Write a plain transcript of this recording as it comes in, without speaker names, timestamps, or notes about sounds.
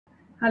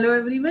Hello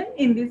everyone,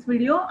 in this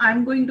video I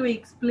am going to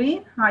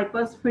explain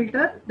high-pass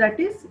filter,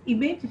 that is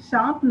image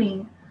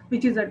sharpening,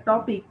 which is a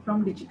topic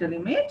from digital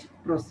image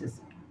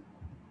processing.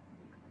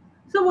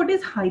 So what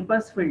is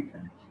high-pass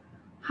filter?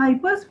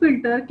 High-pass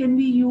filter can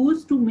be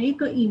used to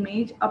make an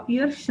image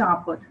appear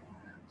sharper.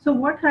 So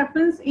what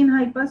happens in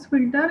high-pass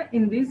filter?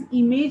 In this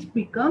image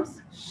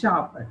becomes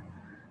sharper.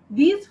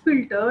 These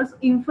filters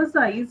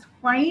emphasize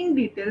fine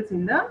details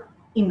in the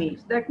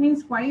image. That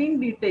means fine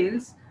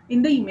details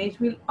in the image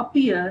will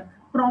appear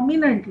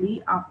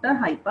prominently after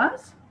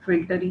high-pass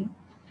filtering.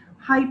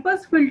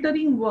 High-pass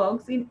filtering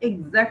works in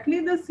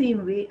exactly the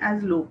same way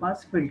as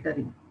low-pass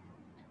filtering.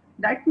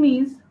 That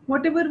means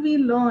whatever we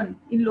learn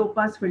in low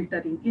pass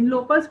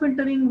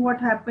filtering what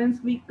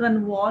happens, we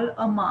convolve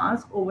a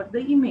mask over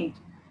the image.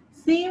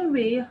 Same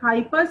way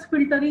high pass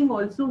filtering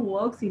also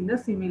works in the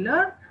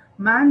similar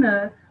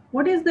manner.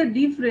 What is the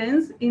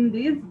difference in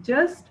this?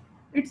 Just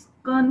its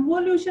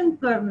convolution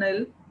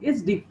kernel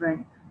is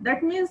different.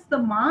 That means the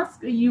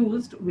mask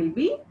used will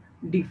be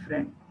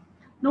different.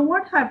 Now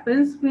what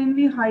happens when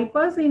we high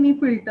pass any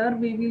filter,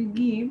 we will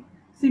give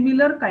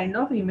similar kind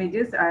of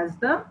images as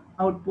the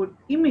output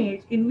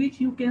image, in which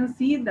you can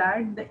see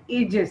that the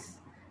edges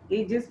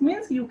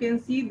means you can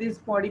see these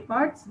body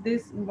parts,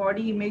 this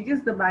body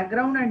images, the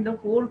background and the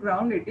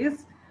foreground, it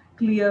is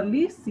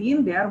clearly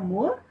seen, they are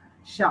more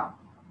sharp.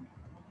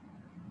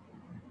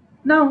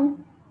 Now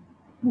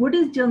what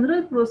is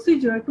general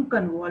procedure to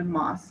convolve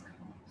mask?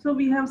 So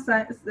we have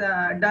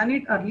done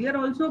it earlier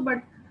also,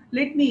 but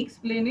let me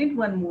explain it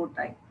one more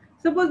time.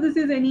 Suppose this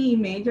is any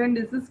image and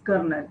this is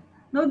kernel.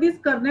 Now this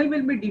kernel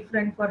will be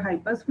different for high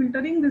pass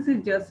filtering. This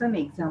is just an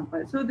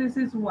example. So this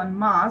is one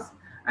mask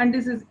and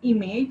this is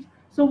image.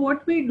 So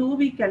what we do,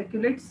 we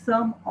calculate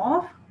sum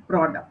of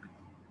product.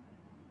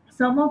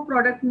 Sum of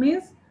product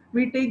means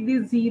we take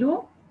this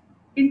 0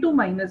 into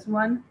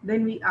 -1,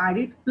 then we add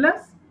it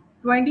plus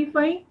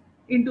 25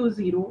 into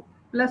 0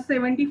 plus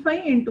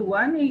 75 into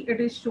 1,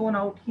 it is shown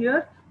out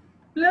here,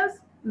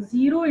 plus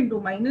 0 into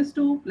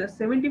 -2 plus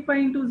 75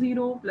 into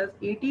 0 plus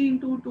 80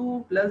 into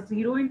 2 plus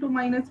 0 into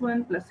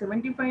 -1 plus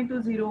 75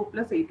 into 0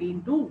 plus 80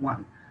 into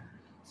 1.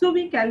 So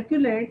we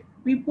calculate,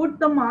 we put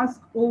the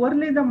mask,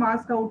 overlay the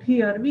mask out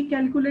here, we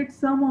calculate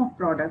sum of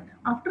product.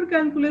 After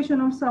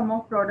calculation of sum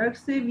of product,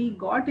 say we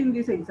got in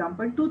this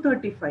example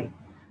 235.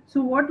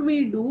 So what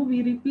we do,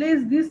 we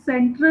replace this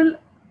central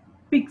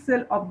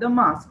pixel of the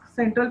mask.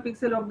 Central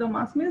pixel of the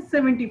mask means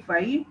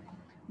 75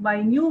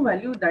 by new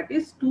value, that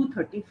is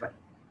 235.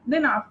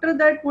 Then after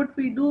that what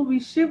we do, we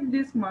shift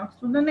this mask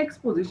to the next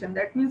position.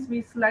 That means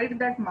we slide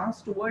that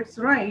mask towards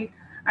right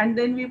and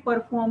then we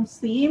perform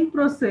same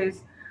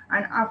process,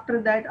 and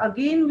after that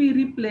again we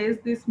replace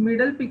this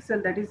middle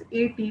pixel, that is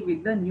 80,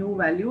 with the new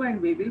value and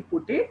we will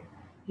put it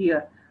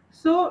here.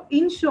 So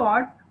in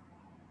short,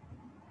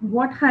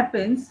 what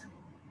happens,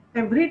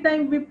 every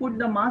time we put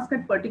the mask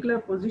at particular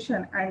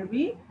position and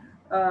we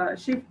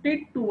shift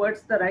it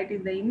towards the right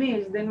in the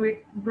image, then we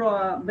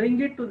bring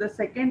it to the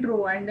second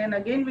row and then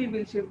again we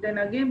will shift, then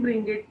again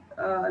bring it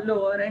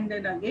lower and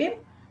then again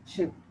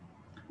shift.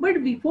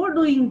 But before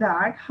doing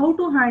that, how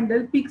to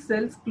handle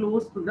pixels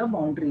close to the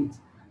boundaries?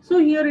 So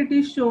here it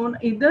is shown,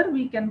 either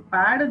we can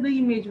pad the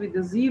image with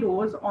the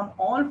zeros on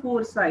all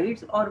four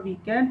sides or we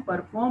can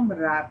perform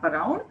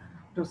wraparound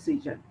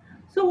procedure.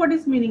 So what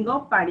is meaning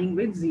of padding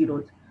with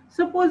zeros?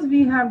 Suppose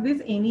we have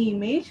this any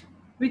image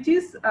which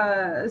is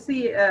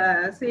say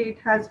it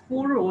has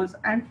 4 rows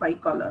and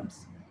 5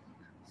 columns.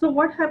 So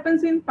what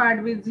happens in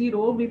pad with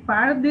 0? We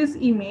pad this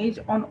image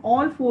on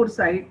all four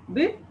sides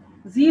with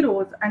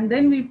zeros and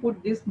then we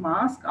put this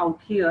mask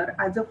out here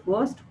as a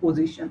first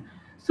position,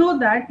 so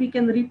that we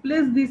can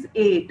replace this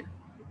 8.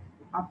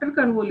 After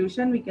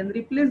convolution, we can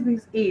replace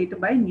this 8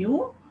 by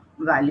new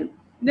value.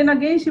 Then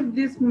again shift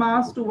this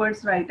mask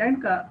towards right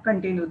and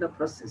continue the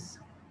process.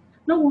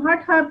 Now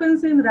what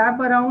happens in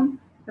wraparound?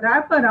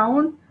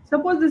 Wraparound,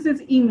 suppose this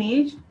is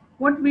image,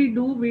 what we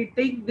do, we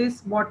take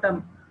this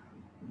bottom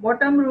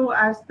row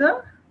as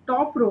the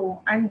top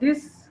row and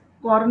this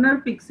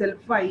corner pixel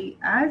 5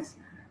 as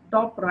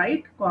top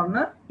right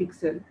corner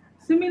pixel.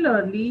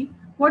 Similarly,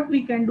 what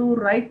we can do,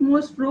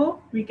 rightmost row,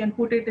 we can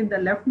put it in the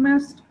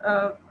rightmost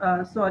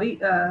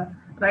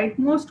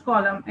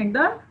column in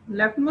the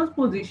leftmost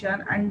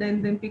position, and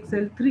then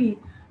pixel 3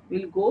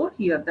 will go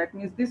here. That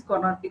means this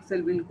corner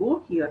pixel will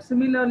go here.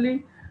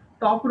 Similarly,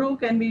 top row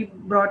can be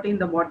brought in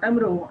the bottom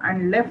row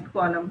and left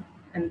column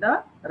in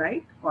the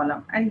right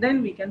column, and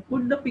then we can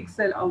put the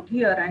pixel out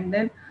here, and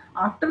then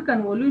after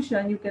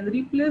convolution you can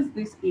replace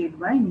this 8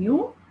 by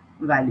new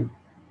value.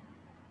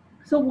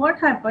 So what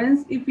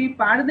happens if we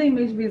pad the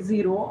image with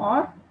 0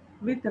 or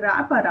with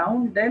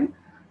wraparound, then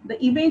the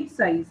image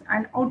size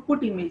and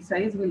output image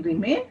size will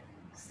remain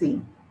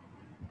same.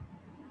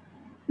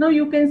 Now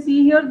you can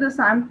see here the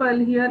sample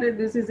here,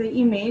 this is an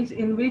image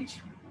in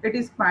which it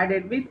is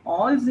padded with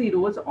all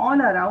zeros all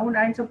around,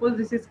 and suppose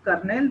this is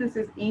kernel, this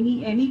is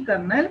any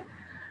kernel.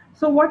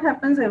 So what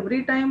happens,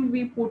 every time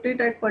we put it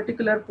at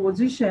particular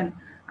position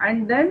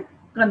and then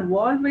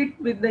convolve it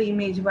with the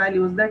image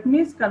values. That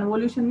means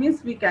convolution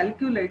means we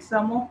calculate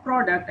sum of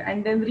product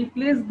and then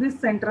replace this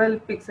central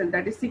pixel,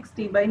 that is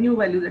 60, by new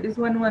value, that is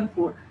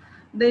 114.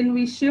 Then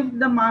we shift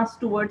the mask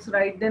towards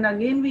right, then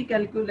again we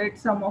calculate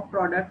sum of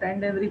product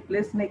and then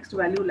replace next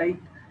value like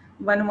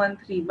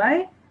 113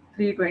 by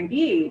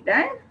 328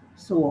 and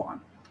so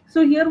on.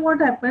 So here what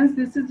happens,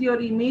 this is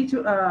your image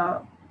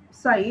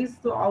size.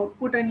 So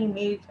output and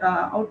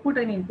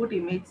input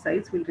image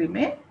size will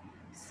remain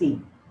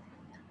same.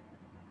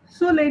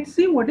 So let's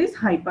see what is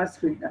high pass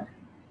filter.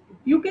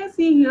 You can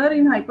see here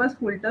in high pass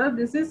filter,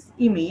 this is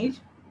image,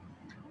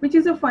 which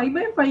is a 5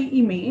 by 5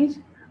 image,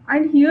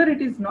 and here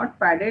it is not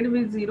padded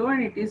with 0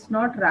 and it is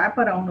not wrap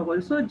around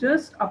also,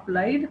 just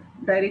applied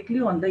directly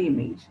on the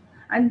image.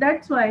 And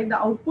that's why the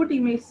output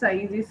image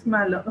size is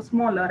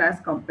smaller as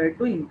compared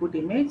to input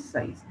image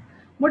size.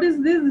 What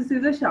is this? This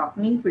is a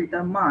sharpening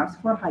filter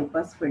mask for high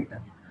pass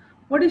filter.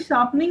 What is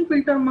sharpening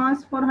filter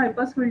mask for high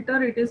pass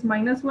filter? It is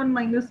 -1,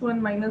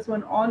 -1,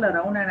 -1 all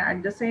around, and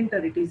at the center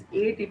it is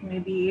 8, it may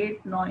be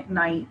 8,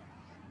 9,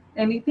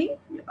 anything.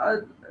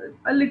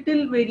 A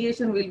little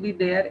variation will be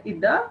there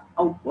in the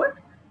output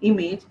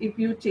image if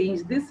you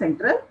change the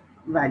central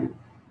value.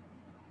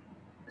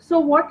 So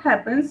what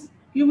happens?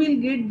 You will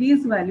get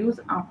these values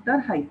after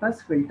high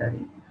pass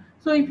filtering.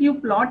 So if you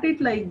plot it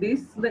like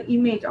this, the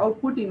image,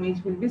 output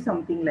image will be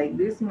something like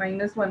this.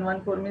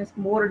 -114 means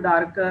more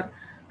darker,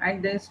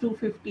 and then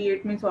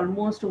 258 means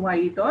almost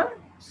white, or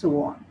so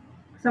on.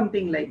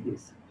 Something like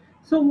this.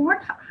 So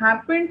what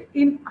happened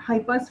in high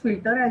pass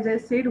filter, as I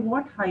said,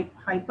 what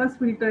high pass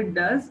filter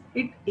does,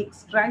 it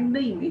extracts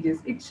the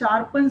images, it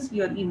sharpens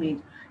your image,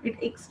 it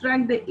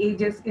extracts the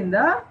edges in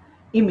the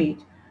image.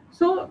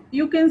 So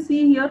you can see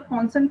here,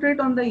 concentrate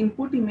on the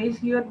input image.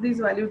 Here these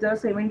values are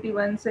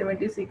 71,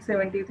 76,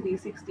 73,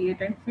 68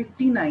 and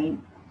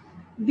 59.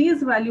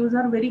 These values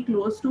are very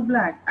close to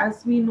black,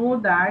 as we know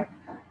that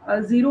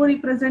 0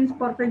 represents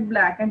perfect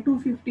black and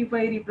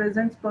 255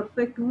 represents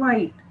perfect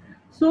white.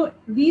 So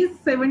these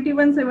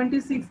 71,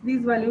 76,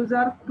 these values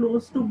are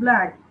close to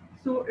black.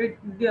 So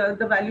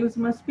the values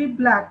must be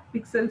black,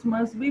 pixels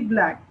must be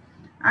black.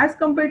 As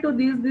compared to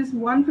this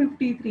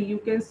 153, you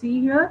can see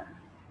here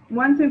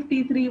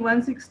 153,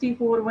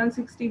 164,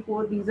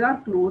 164, these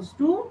are close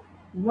to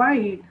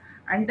white,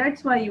 and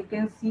that's why you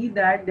can see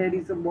that there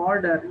is a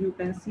border. You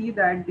can see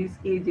that these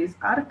edges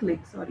are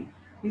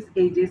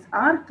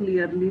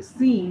clearly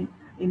seen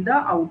in the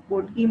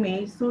output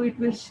image, so it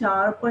will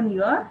sharpen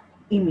your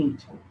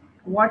image.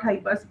 What high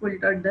pass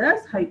filter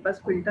does? High pass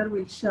filter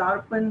will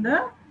sharpen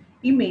the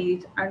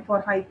image, and for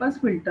high pass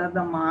filter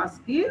the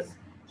mask is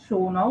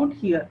shown out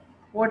here.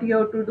 What you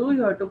have to do,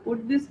 you have to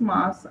put this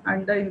mask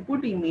and the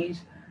input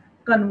image,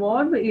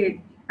 convolve it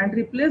and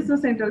replace the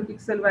central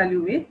pixel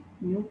value with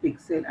new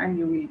pixel, and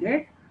you will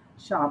get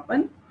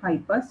sharpen high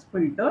pass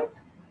filtered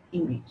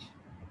image.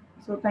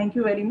 So thank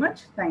you very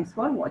much. Thanks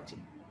for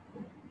watching.